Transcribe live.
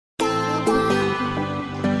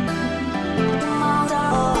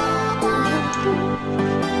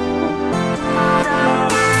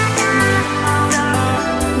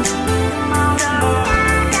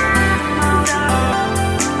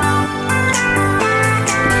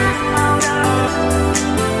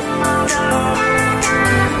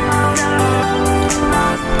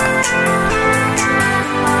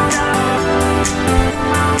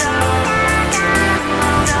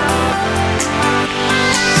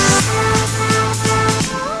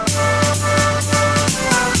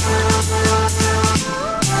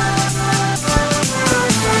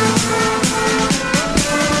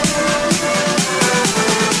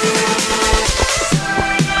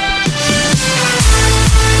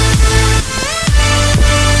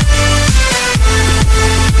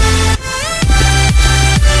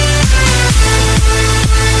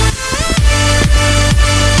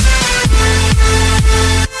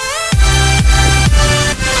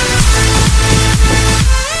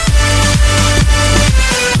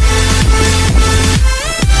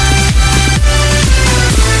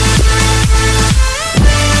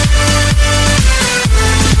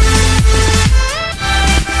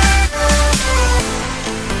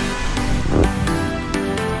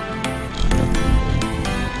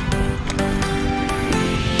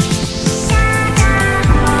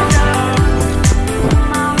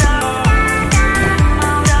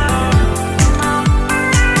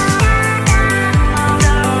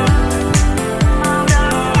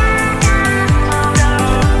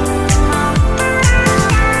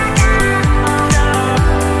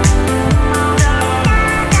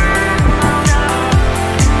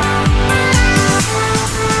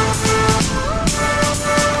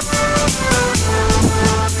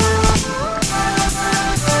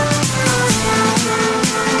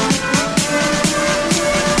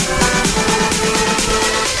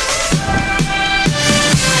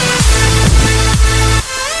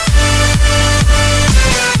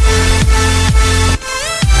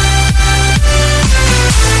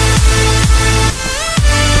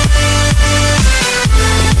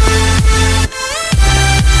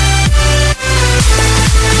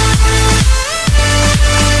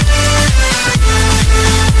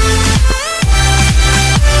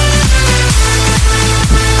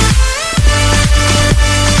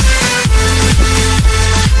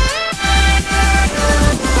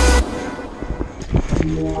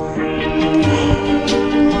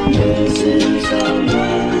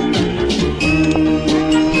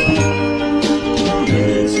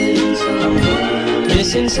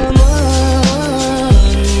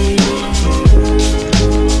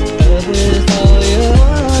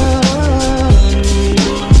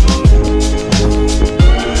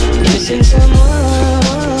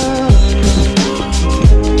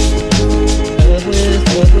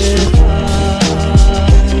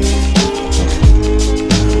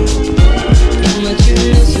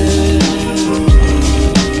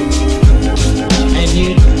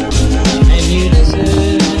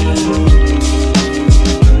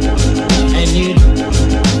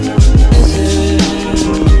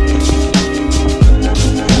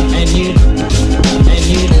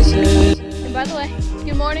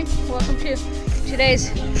today's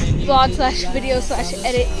vlog slash video slash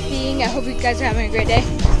editing. I hope you guys are having a great day.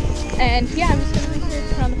 And yeah, I'm just gonna be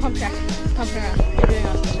here on the pump track, pumping around and doing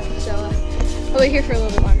awesome stuff. So I'll be here for a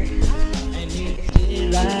little bit longer.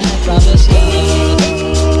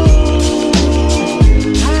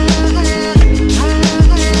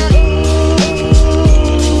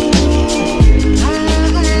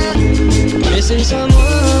 Missing someone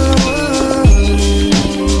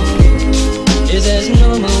is as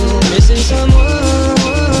normal. Missing someone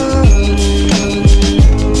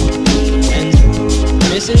and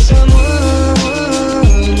missing someone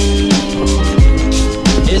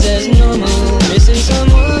is as normal. Missing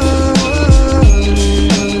someone.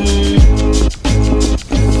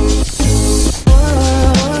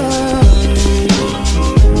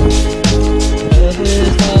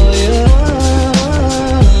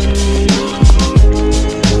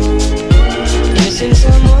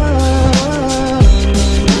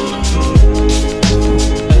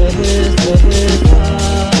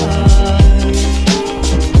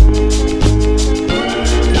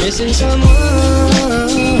 Missing someone,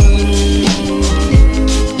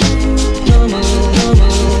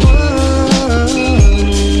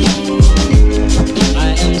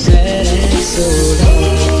 I am sad and so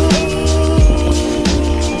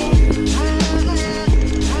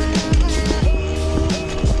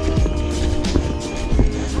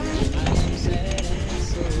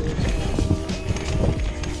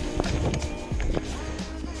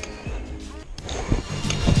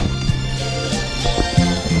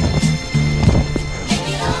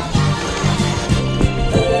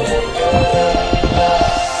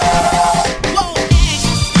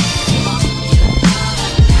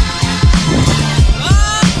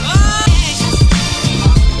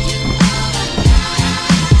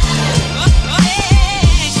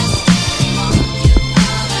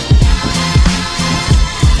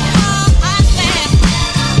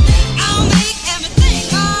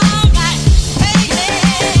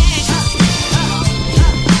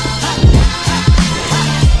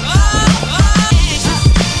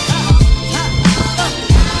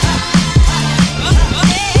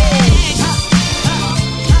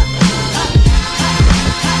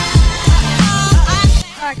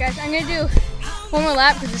Guys, I'm gonna do one more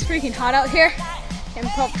lap because it's freaking hot out here and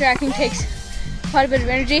pump tracking takes quite a bit of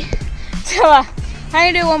energy. So I'm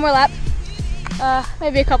gonna do one more lap,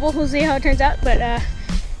 maybe a couple, we'll see how it turns out, but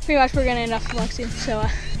pretty much we're gonna end off the vlog soon. So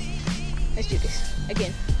let's do this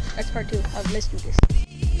again. That's part 2 of Let's Do This.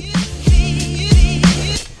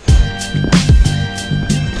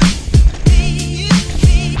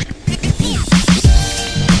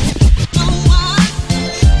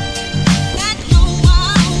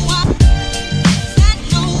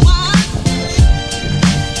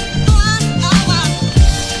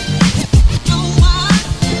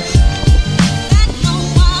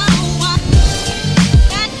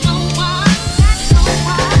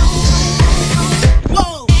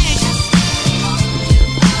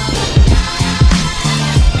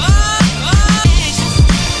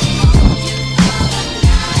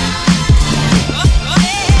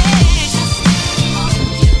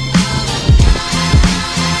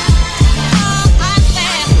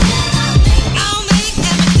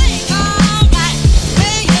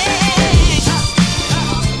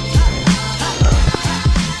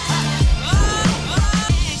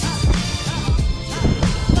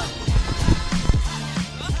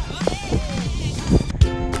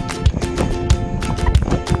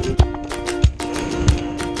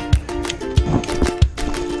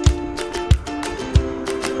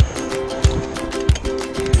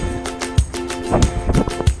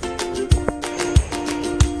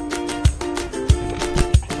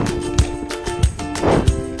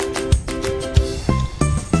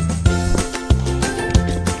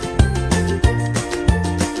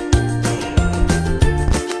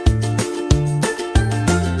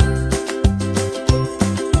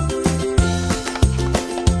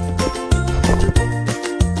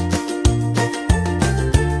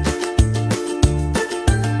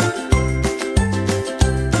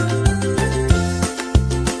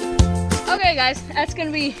 Okay guys, that's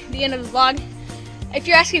gonna be the end of the vlog. If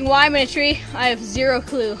you're asking why I'm in a tree, I have zero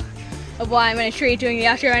clue of why I'm in a tree doing the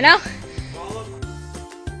outro right now.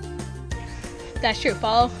 That's true,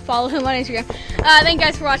 follow him on Instagram. Thank you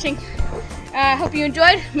guys for watching. I hope you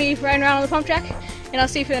enjoyed me riding around on the pump track, and I'll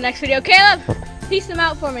see you for the next video. Caleb, peace them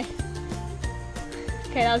out for me.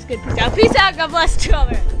 Okay, that was good. Peace out. Peace out. God bless. 2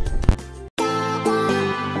 over.